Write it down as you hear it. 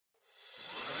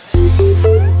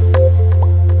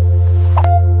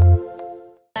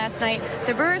last night.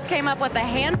 The Brewers came up with a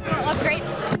handful of great.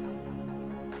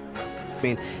 I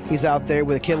mean, he's out there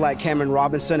with a kid like Cameron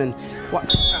Robinson and what?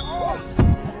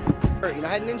 I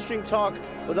had an interesting talk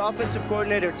with offensive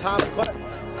coordinator Tom Clark.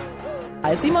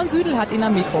 Simon Südel hat ihn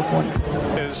am Mikrofon.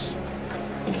 His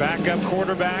backup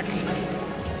quarterback,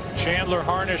 Chandler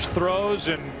Harnish throws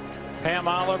and Pam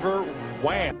Oliver,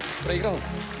 wham. Проиграл.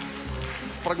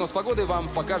 Прогноз погоды вам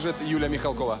покажет Юлия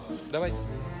Михалкова. Давай.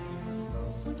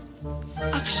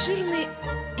 Обширный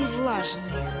и влажный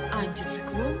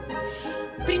антициклон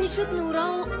принесет на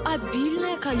Урал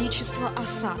обильное количество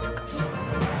осадков.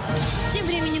 Тем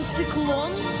временем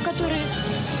циклон, который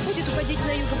будет уходить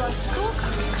на юго-восток.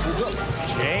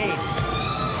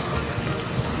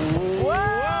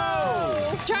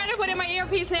 Whoa! Trying to put in my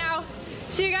earpiece now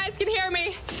so you guys can hear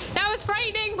me. That was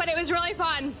frightening, but it was really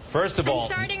fun. First of all,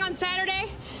 starting on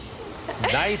Saturday.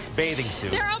 Nice bathing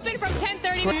suit. They're open from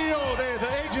 10:30. De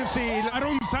The Agency,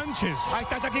 Aaron Sánchez. Ahí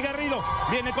está Jackie Garrido.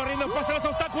 Viene corriendo, pasa los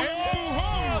obstáculos.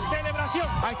 Celebración.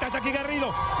 Ahí está Jackie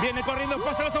Garrido. Viene corriendo,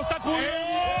 pasa los obstáculos.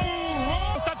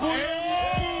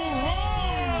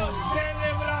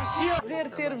 Celebração. Prazer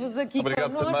ter-vos aqui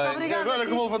Obrigado conosco. também. Obrigado. E agora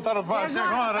que vou levantar a base,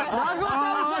 agora.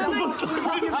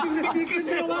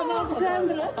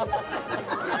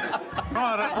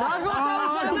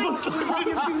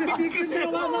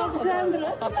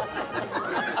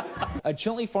 A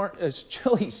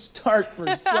chilly start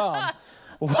for some.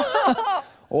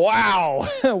 Wow.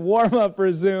 Warm-up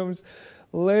resumes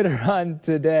later on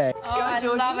today. Oh, I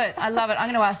love it. I love it. I'm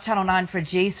going to ask Channel 9 for a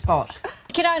G-spot.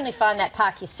 You can only find that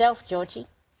park yourself, Georgie.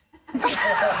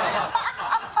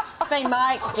 It's been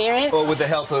my experience. Or with the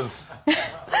help of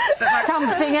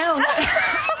Something else.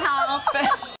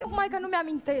 Mai că nu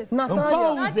mi-amintesc.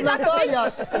 Natalia,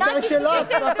 te-ai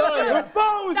înșelat, Natalia.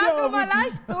 Dacă mă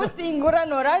lași tu singură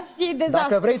în oraș și dezastru.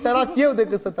 Dacă vrei, te las eu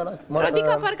decât să te las.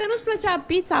 Adică parcă nu-ți plăcea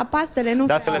pizza, pastele, nu?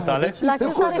 Datele tale? La ce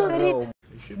s-a referit?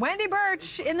 Wendy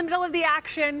Birch in the middle of the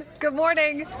action. Good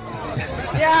morning.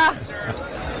 Yeah.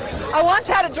 I once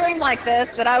had a dream like this,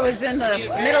 that I was in the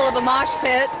middle of a mosh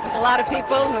pit with a lot of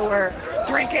people who were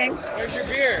drinking. Where's your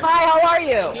beer? Hi, how are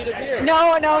you? Need a beer.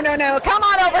 No. Come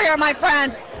on over here, my friend.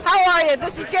 How are you?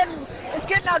 It's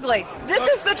getting ugly. This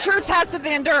is the true test of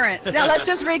the endurance. Now let's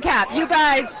just recap. You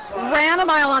guys ran a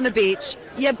mile on the beach.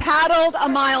 You paddled a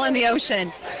mile in the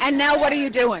ocean. And now what are you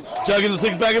doing? Chugging a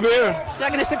six-pack of beer.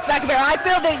 Chugging a six-pack of beer. I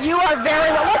feel that you are very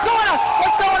well. What's going on?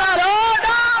 What's going on? Oh,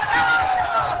 no!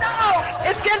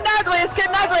 It's getting ugly. It's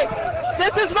getting ugly.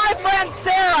 This is my friend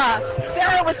Sarah.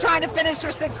 Sarah was trying to finish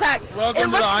her six-pack.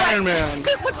 Welcome to the Ironman.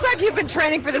 It looks like you've been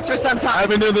training for this for some time. I've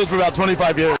been doing this for about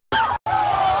 25 years.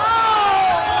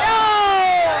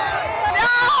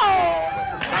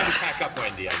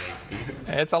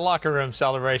 It's a locker room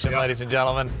celebration, ladies and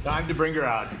gentlemen. Time to bring her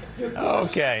out.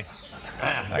 Okay.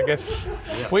 I guess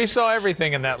we saw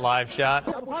everything in that live shot.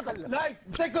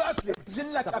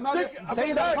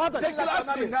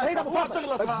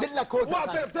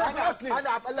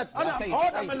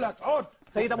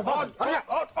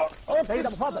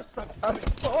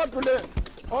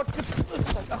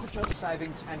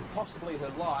 Savings and possibly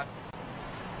her life.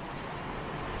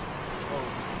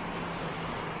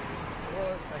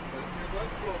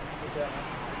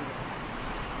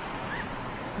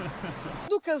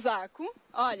 Do casaco,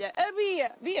 olha, a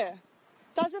Bia,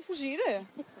 estás a fugir?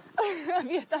 A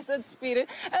Bia está a despir,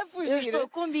 a fugir. Eu estou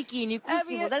com biquíni, com o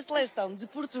símbolo da seleção de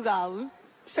Portugal.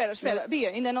 Espera, Bia,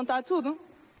 ainda não está tudo?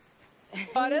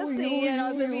 Agora sim, a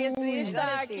nossa Beatriz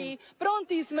está aqui,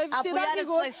 prontíssima, vestida a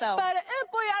rigor, para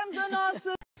apoiarmos a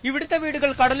nossa... ഇവിടുത്തെ വീടുകൾ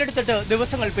കടലെടുത്തിട്ട്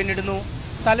ദിവസങ്ങൾ പിന്നിടുന്നു.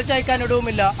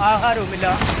 തലചായ്ക്കാനിടവുമില്ല, ആഹാരവുമില്ല.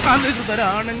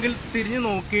 അനിരുദ്ധരാണെങ്കിൽ തിരിഞ്ഞു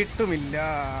നോക്കിയിട്ടുമില്ല.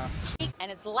 And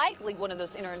it's likely one of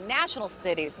those international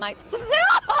cities might...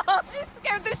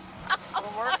 scared the shit.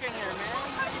 We're working here, man.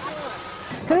 How you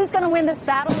doing? Who's going to win this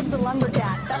battle of the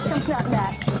lumberjacks? That's going to come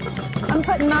next. I'm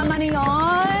putting my money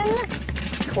on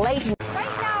Clayton.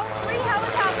 Right now, 3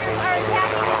 helicopters are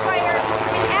attacking the fire.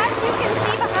 And as you can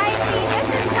see behind me, this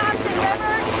is Thompson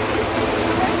River.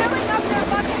 They're filling up their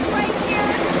buckets right here.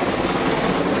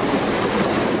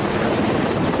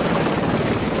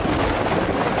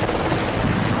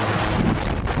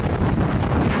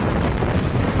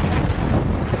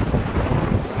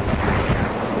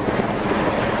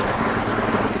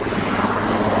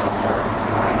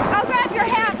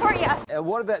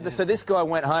 What about so this guy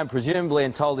went home presumably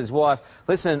and told his wife,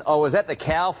 listen, I was at the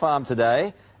cow farm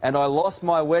today and I lost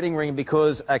my wedding ring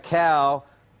because a cow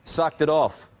sucked it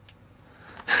off.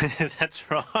 That's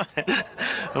right.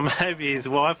 Or maybe his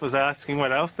wife was asking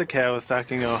what else the cow was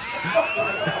sucking off.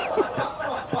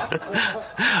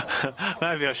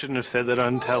 Maybe I shouldn't have said that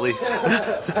on telly.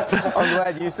 I'm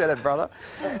glad you said it, brother,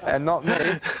 and not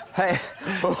me. Hey.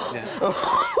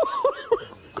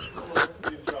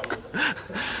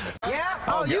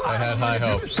 I had high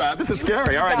hopes. This is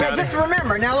scary. All right, now just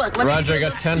remember, now look. Roger, I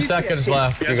got 10 seconds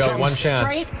left. You got one chance.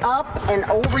 Straight up and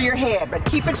over your head, but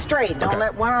keep it straight. Don't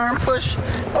let one arm push.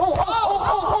 Oh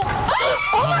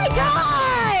my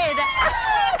God!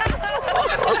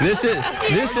 This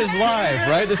is live,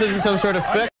 right? This isn't some sort of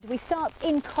fix. We start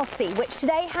in Kossi, which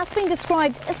today has been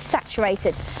described as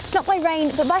saturated. Not by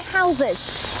rain, but by houses.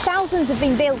 Thousands have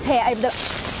been built here over the...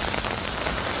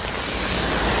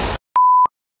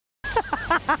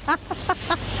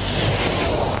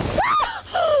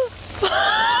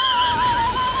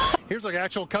 Here's an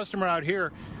actual customer out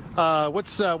here.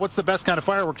 What's the best kind of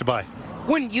firework to buy?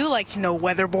 Wouldn't you like to know,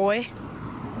 weather boy?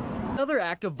 Another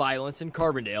act of violence in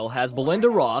Carbondale has Belinda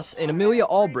Ross and Amelia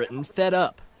Albritton fed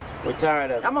up. We're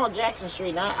tired of it. I'm on Jackson Street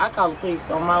and I call the police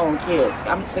on my own kids.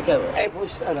 I'm sick of it. Hey, boy,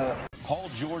 shut up. Paul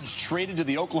George traded to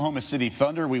the Oklahoma City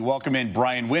Thunder. We welcome in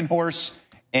Brian Windhorst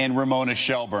and Ramona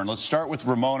Shelburne. Let's start with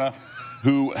Ramona,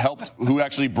 who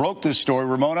actually broke this story.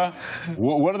 Ramona,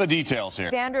 what are the details here?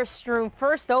 Vanderstrom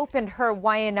first opened her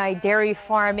Waianae dairy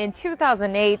farm in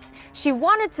 2008. She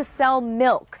wanted to sell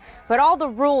milk, but all the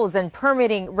rules and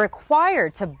permitting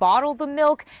required to bottle the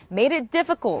milk made it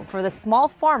difficult for the small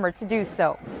farmer to do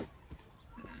so.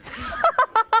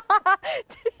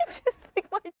 Did he just like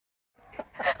my...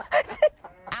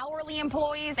 Hourly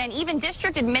employees and even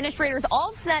district administrators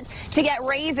all set to get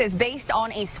raises based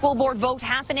on a school board vote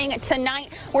happening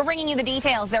tonight. We're bringing you the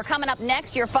details. They're coming up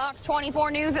next. Your Fox 24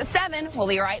 News at 7. We'll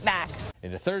be right back.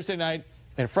 Into Thursday night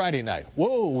and Friday night.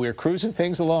 Whoa, we're cruising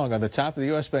things along on the top of the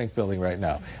U.S. Bank building right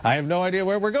now. I have no idea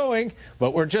where we're going,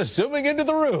 but we're just zooming into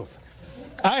the roof.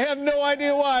 I have no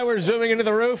idea why we're zooming into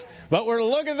the roof, but we're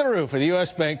looking at the roof of the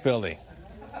U.S. Bank building.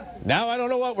 Now I don't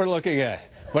know what we're looking at,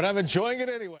 but I'm enjoying it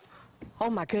anyway. Oh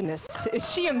my goodness, is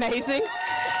she amazing?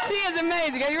 She is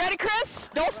amazing. Are you ready, Chris?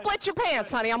 Don't split your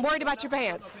pants, honey. I'm worried about your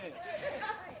pants.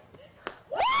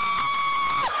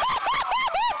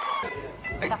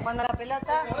 Tapando la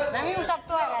pelota. A mí me gusta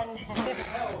actuar.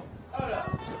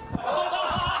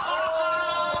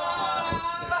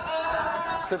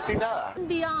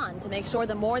 Beyond to make sure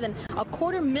that more than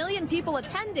 250,000 people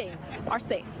attending are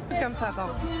safe.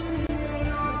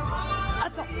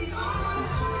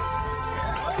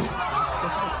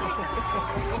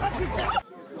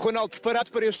 Ronaldo,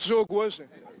 preparado para este jogo hoje?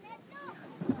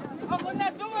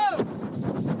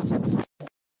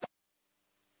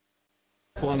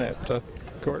 Planeta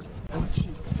court.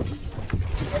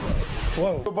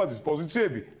 Wow.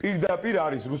 პოზიციები პირდაპირ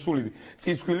არის რუსული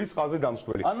წისქვილის ხაზზე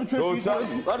დამსხველი. ანუ ჩვენ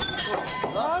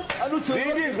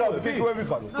დიდი გზა ფიქრები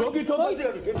ხარ. გოგი თომაძე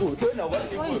არის კეთო, ჩვენა ვარ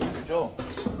კეთო, ჯო.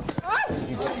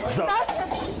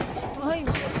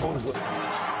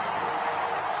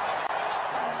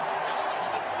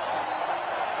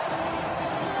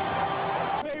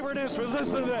 Favorite was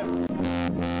listen to that.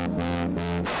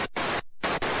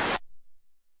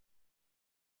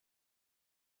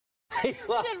 He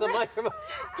lost the microphone.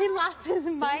 He lost his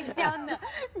mic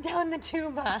down the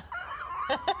tuba.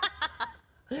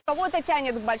 Кого-то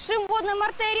тянет к большим водным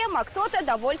артериям, а кто-то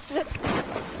довольствует.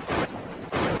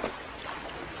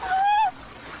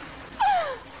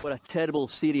 What a terrible,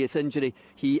 serious injury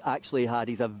he actually had.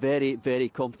 He's a very, very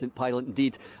competent pilot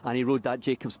indeed, and he rode that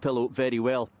Jacob's Pillow very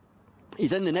well.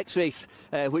 He's in the next race,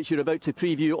 which you're about to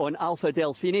preview on Alpha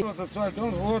Delfini.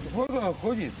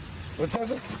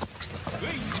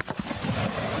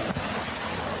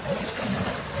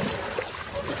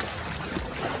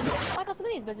 Michael, some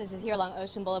of these businesses here along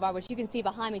Ocean Boulevard, which you can see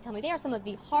behind me, tell me they are some of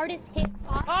the hardest hit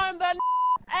spots. I'm the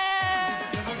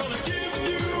Never gonna give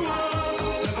you up,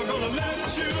 never gonna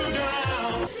let you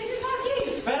down.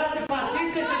 Espérate,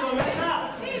 pasiste, se comienza.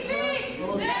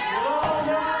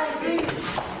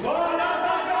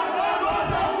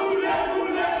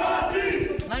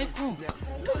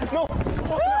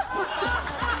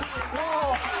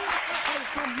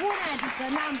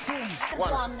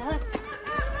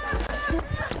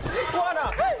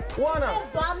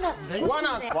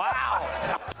 No. Wow.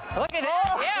 Look at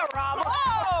that. Yeah, Rob.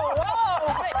 Whoa.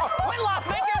 Whitlock,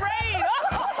 make it rain.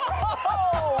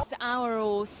 Hour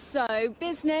or so.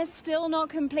 Business still not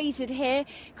completed here.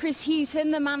 Chris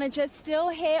Hughton, the manager, still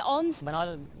here on...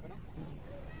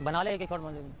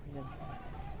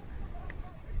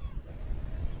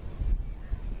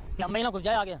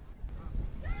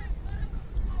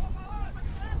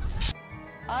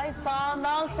 Ay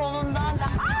sağından solundan da...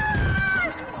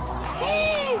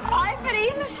 Alper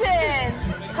iyi misin?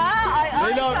 Ha? Ay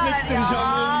Leyla öpmek istedi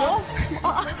canlı yayında.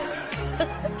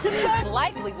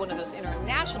 likely one of those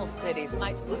international cities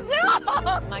might scare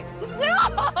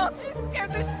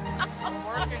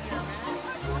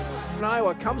the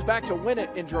Iowa comes back to win it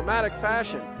in dramatic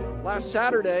fashion. Last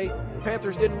Saturday, the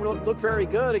Panthers didn't look very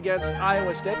good against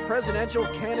Iowa State. Presidential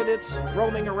candidates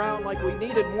roaming around like we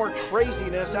needed more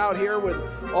craziness out here with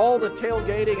all the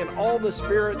tailgating and all the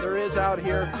spirit there is out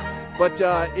here. But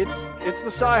it's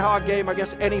the Cy-Hawk game. I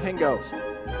guess anything goes.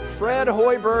 Fred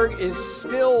Hoiberg is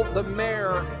still the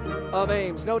mayor of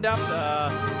Ames, no doubt.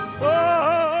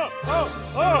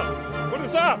 What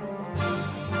is up?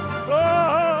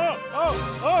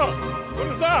 What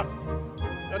is up?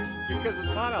 That's because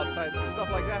it's hot outside and stuff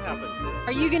like that happens.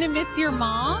 Are you gonna miss your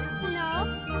mom? No.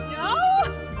 No?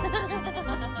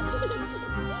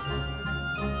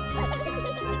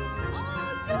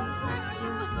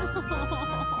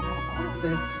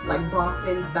 Like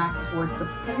Boston back towards the.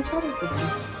 Can I try this again?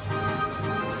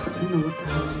 I don't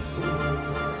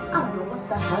know what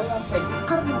the hell I'm saying.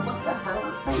 I don't know what the hell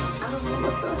I'm saying. I don't know what the hell I'm saying. I don't know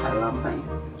what the hell I'm saying.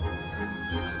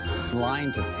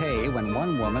 Line to pay when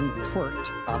one woman twerked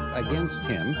up against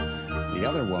him. The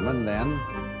other woman then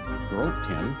groped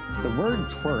him. The word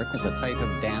twerk is a type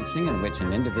of dancing in which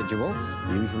an individual,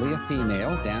 usually a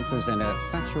female, dances in a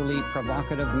sexually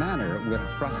provocative manner with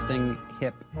thrusting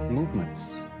hip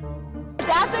movements.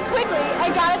 Adapted quickly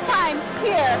and got us time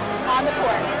here on the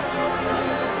courts.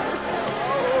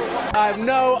 I have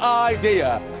no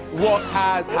idea what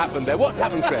has happened there. What's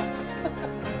happened, Chris?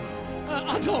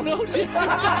 I don't know, Jim.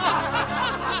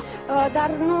 Dar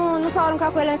nu s-au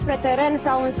aruncat cu ele înspre teren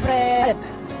sau înspre...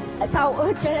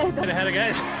 sau cele... Ahead,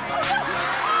 guys.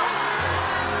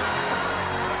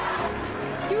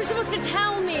 You were supposed to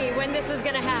tell me when this was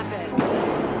gonna happen.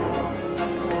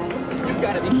 You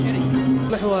gotta be kidding.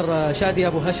 محور شادي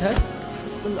أبو هشهد.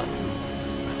 بسم الله.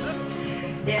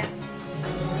 Yeah.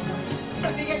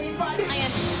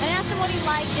 And asked him what he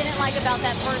liked, didn't like about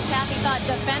that first half. He thought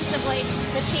defensively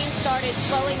the team started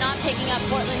slowly not picking up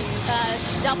Portland's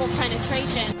double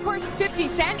penetration. Of course, 50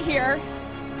 Cent here.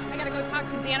 I gotta go talk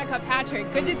to Danica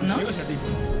Patrick. Good to see you.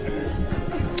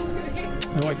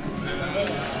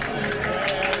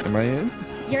 Am I in?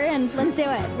 You're in. Let's do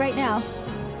it right now.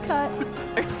 Cut.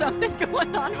 There's something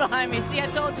going on behind me. See, I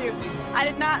told you, I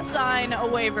did not sign a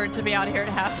waiver to be out here at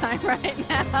halftime right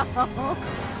now.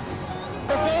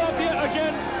 Philadelphia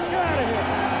again. Get out of here.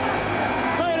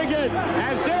 Play it again.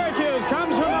 And Syracuse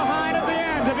comes from behind at the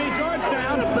end to beat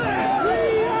Georgetown.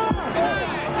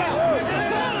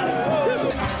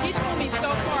 He told me so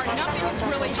far nothing is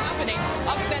really happening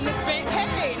other than this big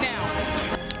hey now.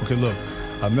 Okay, look,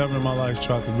 I've never in my life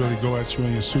tried to really go at you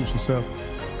in your suits and stuff.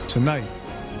 Tonight,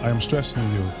 I am stressing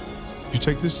you. You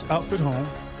take this outfit home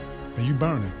and you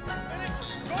burn it.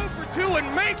 Go for two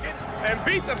and make it and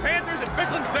beat the Panthers at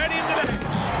Ficklin Stadium today.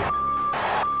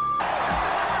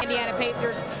 Indiana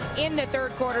Pacers in the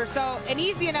third quarter. So an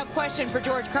easy enough question for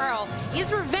George Karl.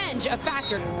 Is revenge a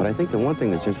factor? But I think the one thing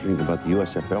that's interesting about the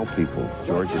USFL people,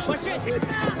 George, is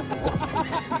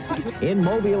in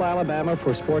Mobile, Alabama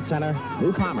for SportsCenter,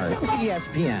 Lou Palmer,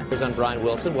 ESPN. On Brian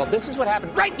Wilson. Well, this is what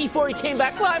happened right before he came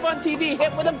back live on TV,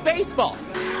 hit with a baseball.